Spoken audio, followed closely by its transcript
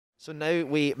So now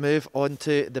we move on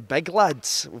to the big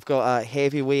lads. We've got a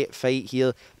heavyweight fight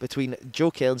here between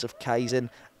Joe Kearns of Kaizen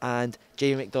and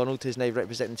Jamie Macdonald, who's now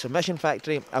representing Submission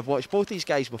Factory. I've watched both these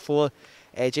guys before.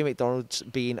 Jamie Macdonald's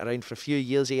been around for a few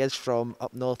years. He is from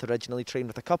up north originally, trained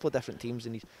with a couple of different teams,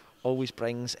 and he always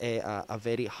brings a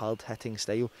very hard-hitting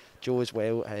style. Joe as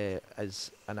well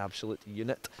is an absolute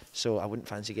unit, so I wouldn't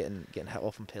fancy getting hit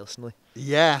off him personally.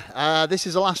 Yeah, this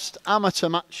is the last amateur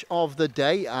match of the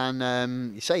day,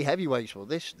 and you say heavyweights. Well,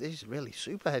 this is really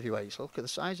super heavyweights. Look at the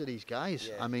size of these guys.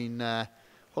 Yeah. I mean,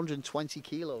 120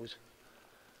 kilos.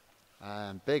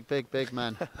 Big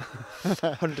man.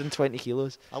 120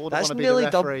 kilos. I wouldn't that's want to be nearly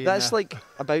the referee. That's like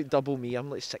about double me. I'm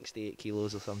like 68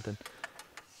 kilos or something.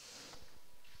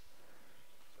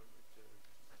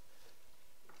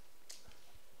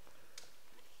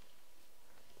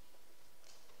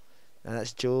 And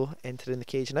that's Joe entering the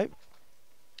cage now.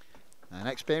 And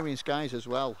experienced guys as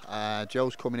well.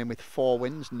 Joe's coming in with 4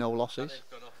 wins, no losses.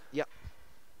 Yep.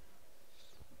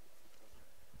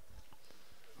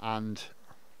 And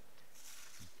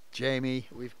Jamie,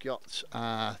 we've got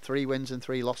 3 wins and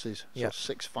 3 losses, so yep.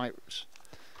 6 fights.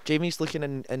 Jamie's looking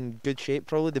in good shape,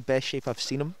 probably the best shape I've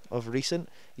seen him of recent.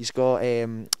 He's got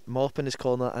Mop in his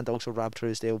corner and also Rab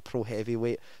Truesdale, pro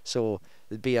heavyweight. So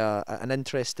it'd be an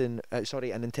interesting,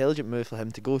 an intelligent move for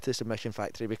him to go to Submission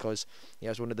Factory, because he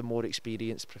has one of the more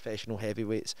experienced professional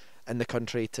heavyweights in the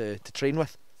country to train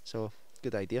with. So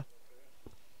good idea.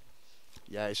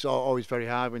 Yeah, it's always very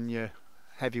hard when you're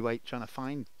heavyweight trying to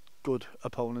find good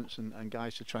opponents and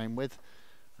guys to train with,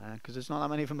 because there's not that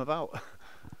many of them about.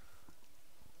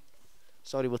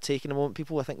 Sorry, we're taking a moment,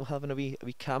 people. I think we're having a wee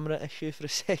camera issue for a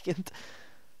second.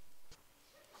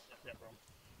 Yeah,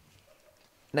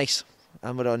 nice,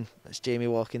 and we're on. It's Jamie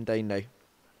walking down now.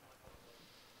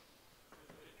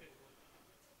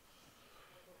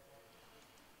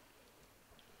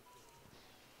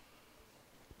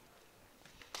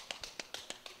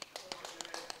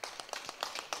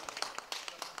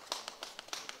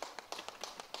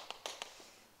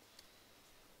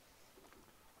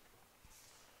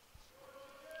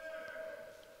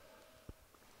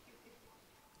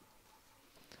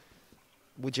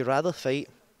 Would you rather fight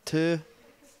 2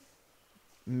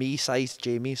 me-sized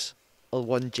Jamies or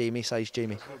 1 Jamie-sized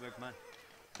Jamie?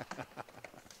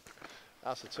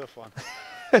 That's a tough one.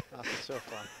 That's a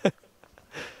tough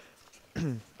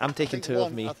one. I'm taking 2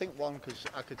 of me. I think 1 because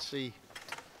I could see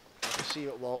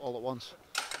it all at once.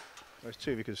 Whereas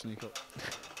 2 we could sneak up.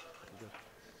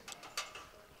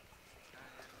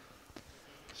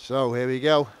 So here we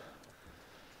go.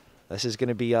 This is going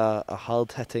to be a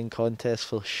hard-hitting contest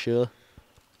for sure.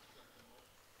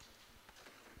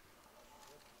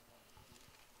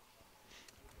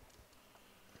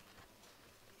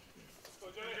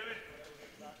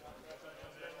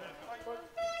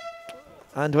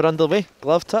 And we're underway.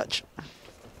 Glove touch.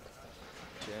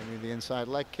 Jamie the inside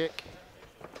leg kick.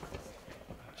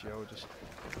 Joe just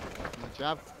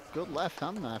jab. Good left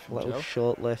hand there from Joe. Little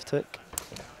short left hook.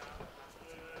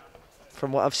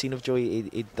 From what I've seen of Joe,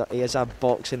 he has a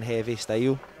boxing heavy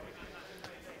style.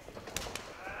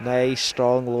 Nice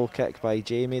strong low kick by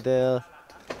Jamie there.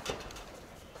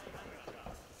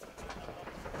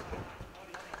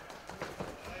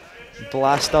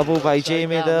 Blast double by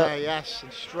Jamie there. Yes,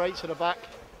 and straight to the back.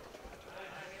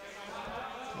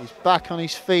 He's back on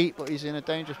his feet, but he's in a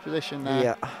dangerous position there.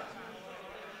 Yeah. I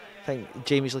think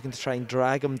Jamie's looking to try and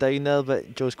drag him down there,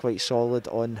 but Joe's quite solid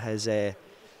on his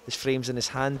frames in his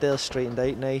hand there, straightened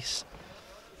out nice.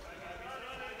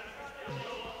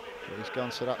 He's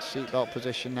gone to that seatbelt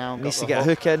position now. Needs to get a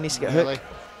hook in, needs to get a hook.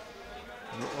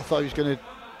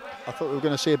 I thought we were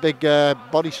going to see a big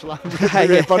body slam.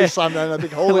 Yeah. Body slam down, a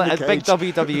big hole in the cage. A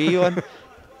big WWE one.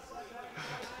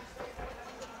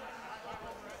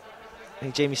 I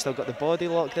think Jamie's still got the body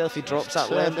lock there if he drops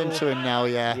that level. Turned into him now,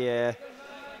 yeah. Yeah.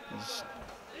 He's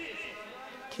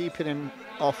keeping him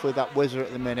off with that whizzer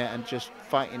at the minute and just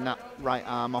fighting that right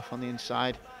arm off on the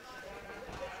inside.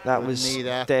 That was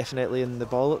definitely in the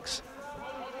bollocks.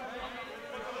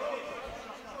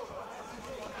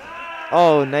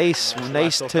 Oh, nice,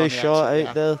 nice 2-shot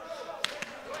out there.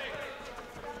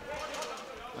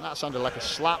 And that sounded like a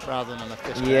slap rather than a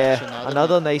fist. Yeah,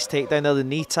 another nice takedown there, the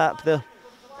knee tap there.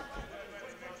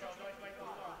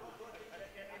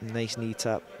 Nice knee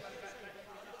tap.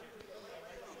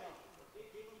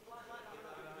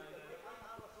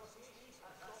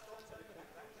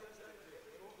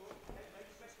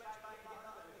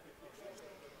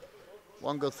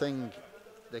 One good thing,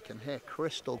 they can hear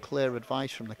crystal clear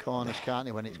advice from the corners, can't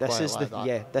they, when it's this quiet is like the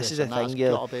that? this is the thing. That's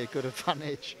got to be a good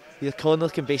advantage. Your corner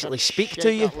can basically speak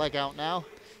to you. That leg out now.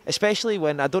 especially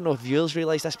when, I don't know if viewers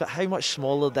realise this, but how much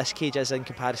smaller this cage is in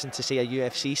comparison to, say, a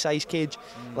UFC size cage.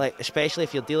 Like, especially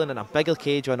if you're dealing in a bigger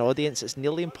cage with an audience, it's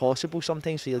nearly impossible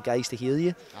sometimes for your guys to hear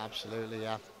you. Absolutely,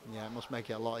 yeah. Yeah, it must make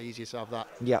it a lot easier to have that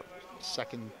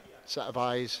second set of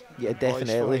eyes. Yeah,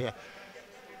 definitely.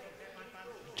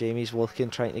 Jamie's working,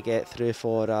 trying to get through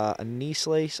for a knee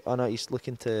slice. Oh no, he's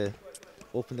looking to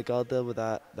open the guard there with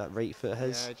that right foot of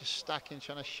his. Yeah, just stacking,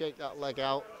 trying to shake that leg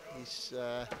out. He's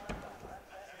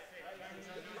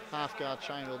half guard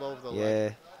triangled over the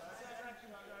leg.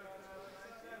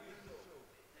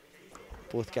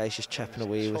 Both guys just chipping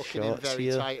away with Tucking shots in very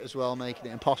here. tight as well, making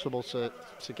it impossible to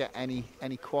get any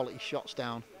quality shots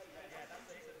down.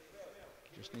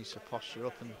 Just needs to posture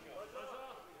up and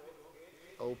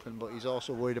open, but he's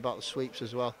also worried about the sweeps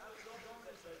as well.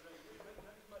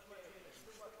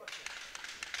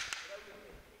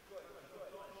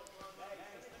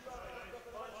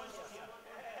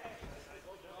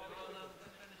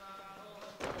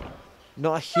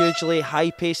 Not a hugely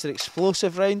high-paced or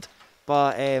explosive round,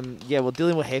 but yeah, we're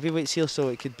dealing with heavyweights here, so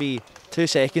it could be 2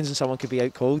 seconds and someone could be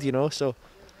out cold, you know. So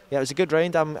yeah, it was a good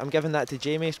round. I'm giving that to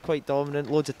Jamie. He's quite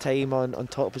dominant, loads of time on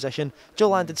top position. Joe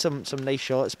landed some nice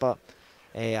shots, but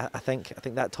I think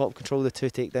that top control, the 2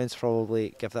 takedowns,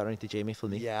 probably give that round to Jamie for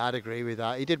me. Yeah, I'd agree with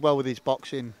that. He did well with his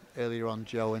boxing earlier on,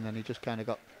 Joe, and then he just kind of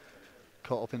got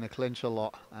caught up in the clinch a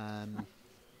lot.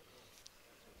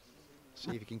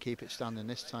 See if he can keep it standing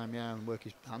this time, yeah, and work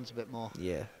his hands a bit more.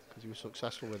 Yeah. Because he was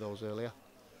successful with those earlier.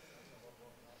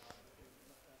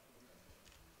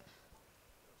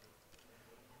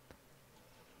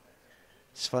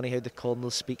 It's funny how the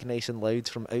corners speak nice and loud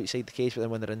from outside the cage, but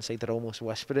then when they're inside, they're almost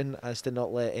whispering as to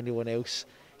not let anyone else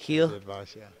hear. Good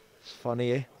advice, yeah. It's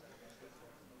funny, eh?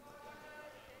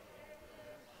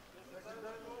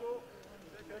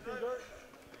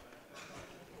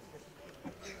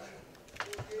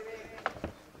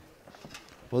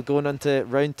 We're going on to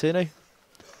round 2 now.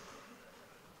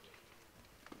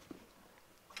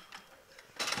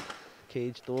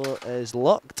 Cage door is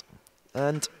locked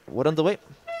and we're underway.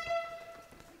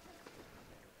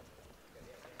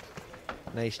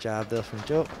 Nice jab there from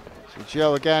Joe. So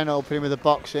Joe again opening with a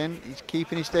box in. He's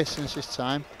keeping his distance this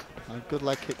time. And good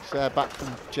leg kicks there back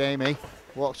from Jamie.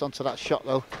 Walks onto that shot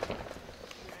though.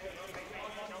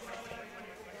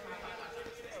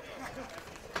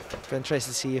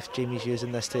 Interested to see if Jamie's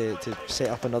using this to set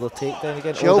up another takedown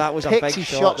again. Joe that was a big his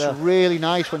shot shots there. really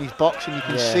nice when he's boxing. You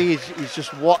can see he's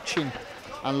just watching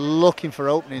and looking for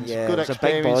openings. Yeah, good it was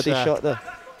experience a big body shot there.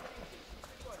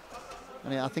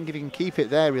 And I think if he can keep it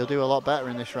there, he'll do a lot better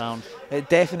in this round. It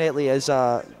definitely is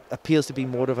appears to be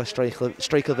more of a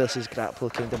striker versus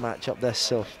grappler kind of matchup this.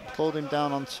 So pulled him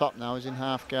down on top now. He's in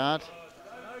half guard.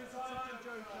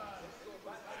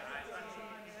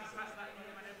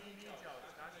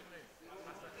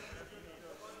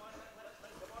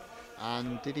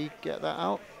 And did he get that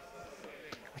out?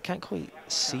 I can't quite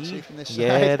see. See from this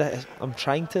yeah, side. I'm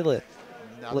trying to look.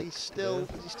 No, he's still.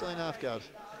 Is he still in half guard?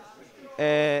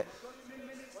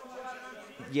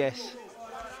 Yes.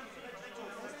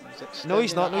 No,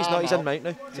 he's not. No, he's not. He's in mount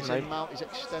now. He's in mount. He's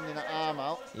extending that arm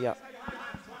out. Yeah.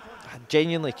 I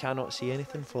genuinely cannot see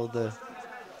anything for the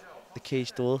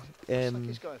cage door. Looks like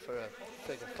he's going for a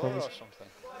figure 4 or something.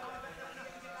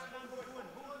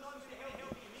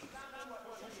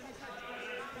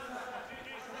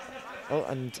 Oh,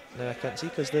 and now I can't see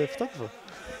because the photographer.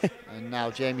 And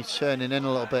now Jamie's turning in a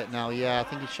little bit now. Yeah, I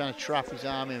think he's trying to trap his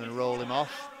arm in and roll him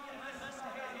off.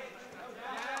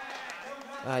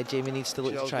 Jamie needs to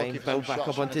look to try and build back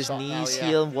up onto his knees now,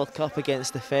 here and work up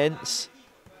against the fence.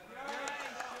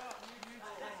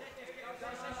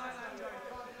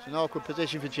 It's an awkward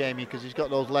position for Jamie because he's got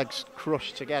those legs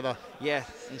crushed together. Yeah.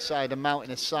 Inside a mount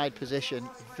in a side position.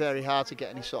 Very hard to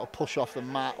get any sort of push off the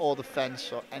mat or the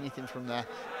fence or anything from there.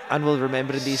 And we're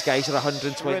remembering these guys are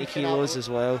 120 kilos as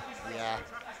well. Yeah.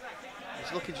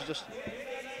 He's looking to just...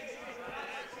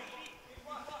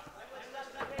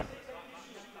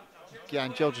 Yeah,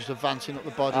 and Joe just advancing up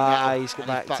the body now. He's got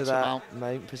back to that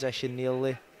mount position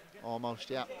nearly. Almost,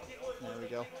 yeah. There we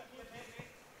go.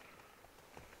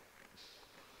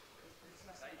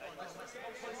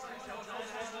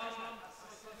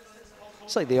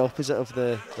 It's like the opposite of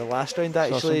the last round,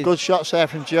 actually. So some good shots there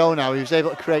from Joe now. He was able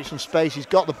to create some space. He's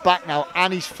got the back now,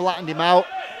 and he's flattened him out.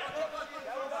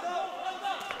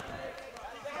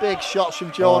 Big shots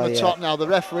from Joe on the top now. The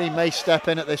referee may step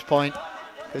in at this point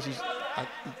because I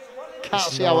can't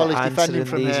see how well he's defending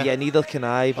from here. Yeah, neither can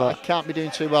I, but I can't be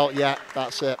doing too well. Yeah,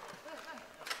 that's it.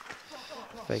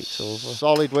 Fight's over.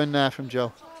 Solid win there from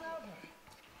Joe.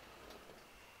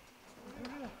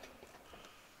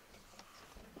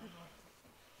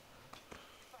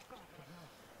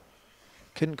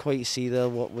 couldn't quite see there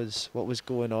what was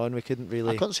going on. We couldn't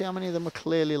really. I couldn't see how many of them were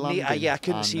clearly landing. Yeah, I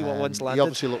couldn't see what ones landed. He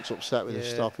obviously looks upset with his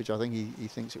stoppage. I think he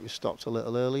thinks it was stopped a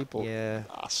little early, but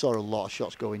I saw a lot of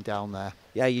shots going down there.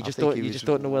 Yeah, you just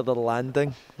don't know where they're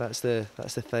landing. That's the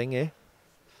thing, eh?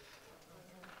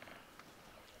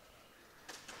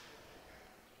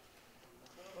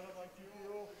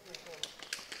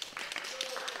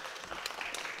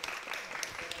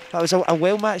 That was a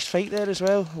well-matched fight there as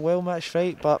well. A well-matched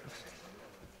fight, but